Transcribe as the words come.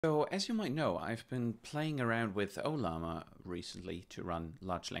So, as you might know, I've been playing around with Ollama recently to run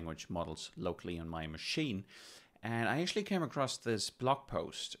large language models locally on my machine. And I actually came across this blog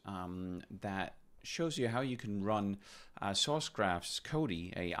post that shows you how you can run Sourcegraph's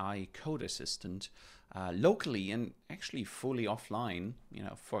Cody AI code assistant locally and actually fully offline.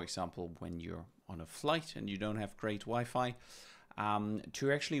 For example, when you're on a flight and you don't have great Wi-Fi,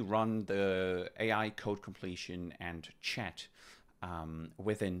 to actually run the AI code completion and chat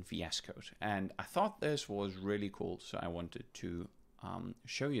within VS Code. And I thought this was really cool, so I wanted to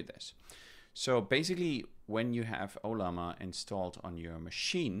show you this. So basically, when you have Ollama installed on your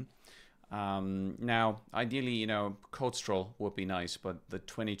machine, now ideally, CodeStrol would be nice, but the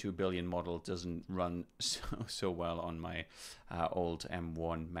 22 billion model doesn't run so well on my old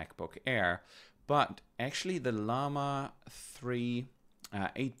M1 MacBook Air. But actually, the Llama 3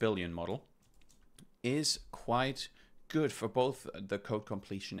 8 billion model is quite good for both the code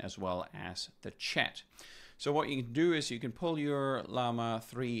completion as well as the chat. So what you can do is you can pull your Llama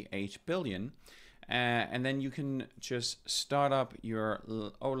 3 8 billion and then you can just start up your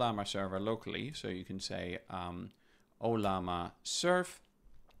Ollama server locally. So you can say Ollama serve.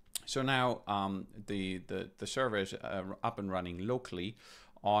 So now the server is up and running locally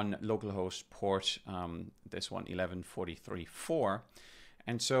on localhost port, this one 1143.4.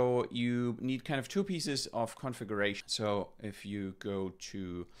 And so you need kind of two pieces of configuration. So if you go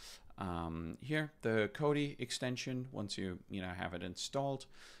to here, the Kodi extension, once you have it installed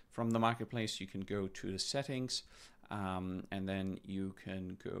from the marketplace, you can go to the settings, and then you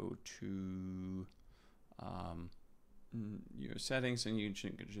can go to your settings, and you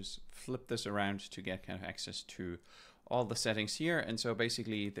can just flip this around to get kind of access to all the settings here. And so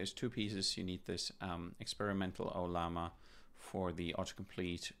basically, there's two pieces. You need this experimental Ollama for the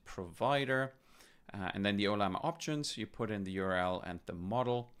autocomplete provider, and then the Ollama options, you put in the URL and the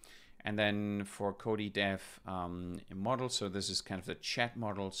model, and then for Kodi dev model, so this is kind of the chat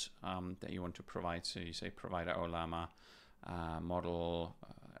models that you want to provide. So you say provider Ollama model,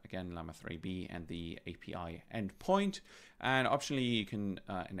 again Llama 3B, and the API endpoint, and optionally you can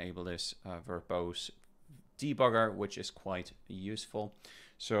enable this verbose debugger, which is quite useful.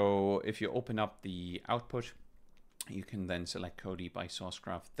 So if you open up the output, you can then select Kodi by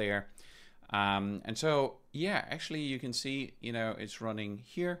Sourcegraph there. And so, yeah, actually you can see, it's running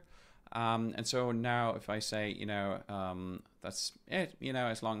here. And so now if I say, that's it,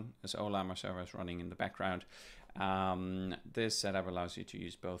 as long as Ollama server is running in the background, this setup allows you to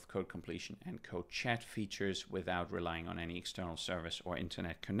use both code completion and code chat features without relying on any external service or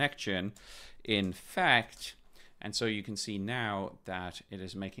internet connection. In fact, and so you can see now that it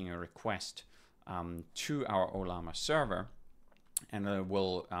is making a request to our Ollama server, and it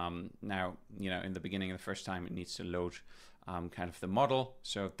will now, in the beginning, the first time it needs to load kind of the model,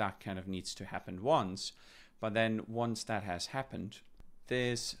 so that kind of needs to happen once. But then once that has happened,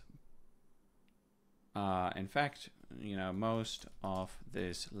 this, in fact, most of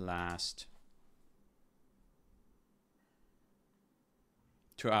this last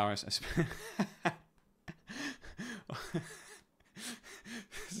 2 hours.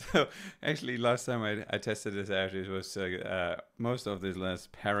 So actually, last time I tested this out, it was most of this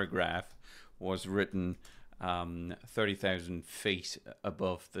last paragraph was written 30,000 feet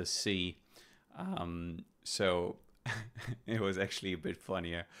above the sea. So it was actually a bit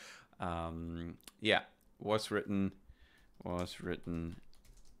funnier. Yeah, was written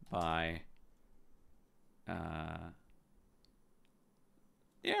by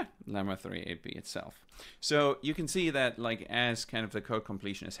yeah, Llama 3 8B itself. So you can see that, like, as kind of the code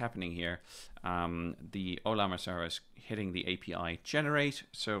completion is happening here, the Ollama server is hitting the API generate.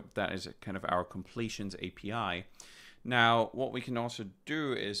 So that is kind of our completions API. Now, what we can also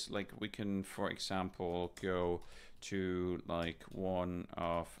do is, like, we can, for example, go to like one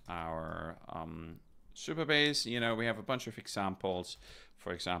of our Supabase. We have a bunch of examples.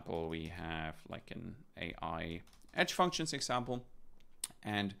 For example, we have like an AI edge functions example.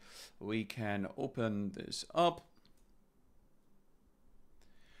 And we can open this up.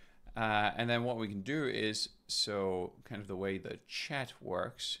 And then what we can do is, so kind of the way the chat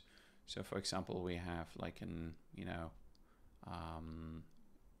works. So for example, we have like an,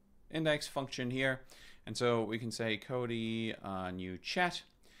 index function here. And so we can say Kodi new chat.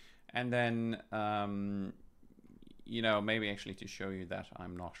 And then, maybe actually to show you that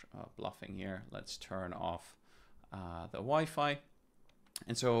I'm not bluffing here, let's turn off the Wi-Fi.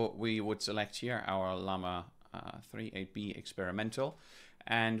 And so we would select here our Llama 3 8B experimental,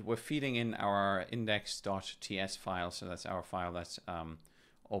 and we're feeding in our index.ts file. So that's our file that's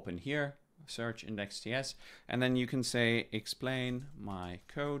open here. search index.ts, and then you can say explain my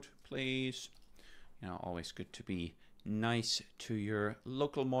code, please. You know, always good to be nice to your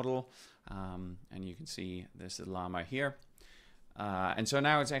local model. And you can see there's the llama here. And so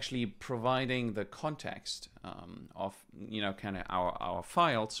now it's actually providing the context of, you know, kind of our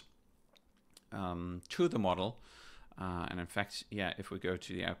files to the model. And in fact, yeah, if we go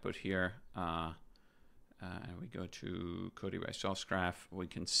to the output here, and we go to Codebase Sourcegraph, we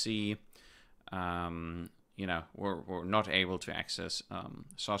can see, you know, we're not able to access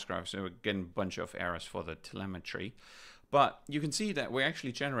Sourcegraph, so we're getting a bunch of errors for the telemetry. But you can see that we're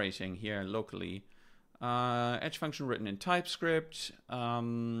actually generating here locally edge function written in TypeScript,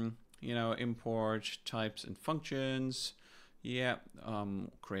 you know, import types and functions, yeah,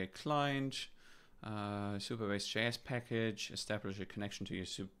 create client, Supabase JS package, establish a connection to your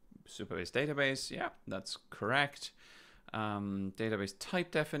Supabase database, yeah, that's correct. Database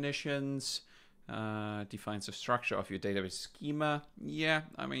type definitions, defines the structure of your database schema, yeah,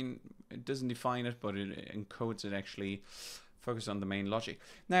 I mean, it doesn't define it, but it encodes it actually, focus on the main logic.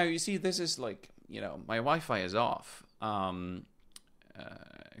 Now, you see, this is like, you know, my Wi-Fi is off.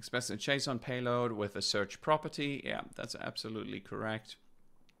 Express a JSON payload with a search property. Yeah, that's absolutely correct.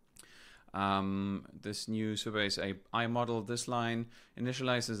 This new Supabase AI model, this line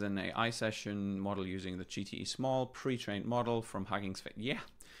initializes an AI session model using the GTE small pre-trained model from Hugging Face. Yeah,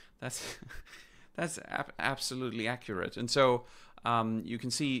 that's that's absolutely accurate. And so you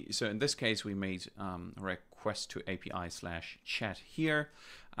can see, so in this case, we made a request to API/chat here.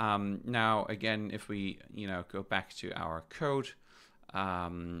 Now, again, if we, you know, go back to our code,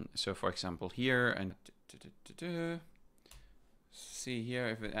 so for example here, and see here,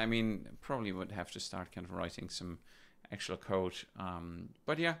 if it, I mean, probably would have to start kind of writing some actual code.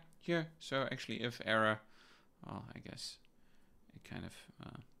 But yeah, here, so actually if error, well, I guess it kind of,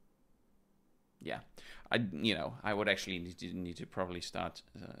 yeah, you know, I would actually need to probably start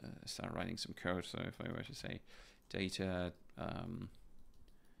writing some code. So if I were to say data,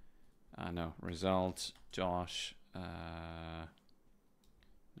 no, result dot,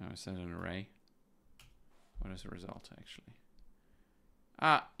 no, is that an array? What is the result actually?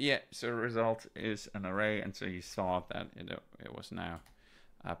 Yeah, so result is an array, and so you saw that it was now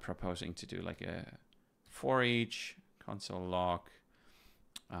proposing to do like a for each console log.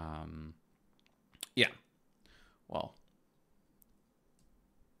 Yeah, well,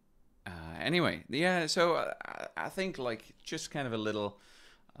 anyway, yeah, so I think like just kind of a little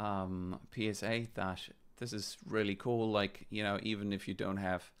PSA that this is really cool. Like, you know, even if you don't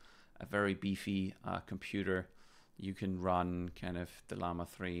have a very beefy computer, you can run kind of the Llama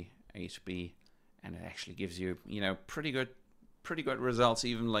 3 HB, and it actually gives you, you know, pretty good results.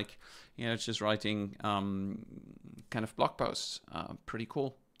 Even like, you know, it's just writing kind of blog posts. Pretty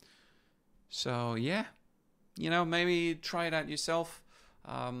cool. So yeah, you know, maybe try it out yourself.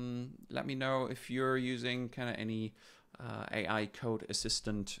 Let me know if you're using kind of any AI code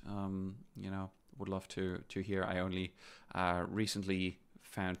assistant. You know, would love to hear. I only recently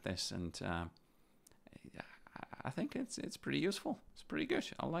found this, and I think it's pretty useful. It's pretty good.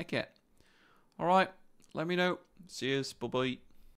 I like it. All right, let me know. See you. Bye bye.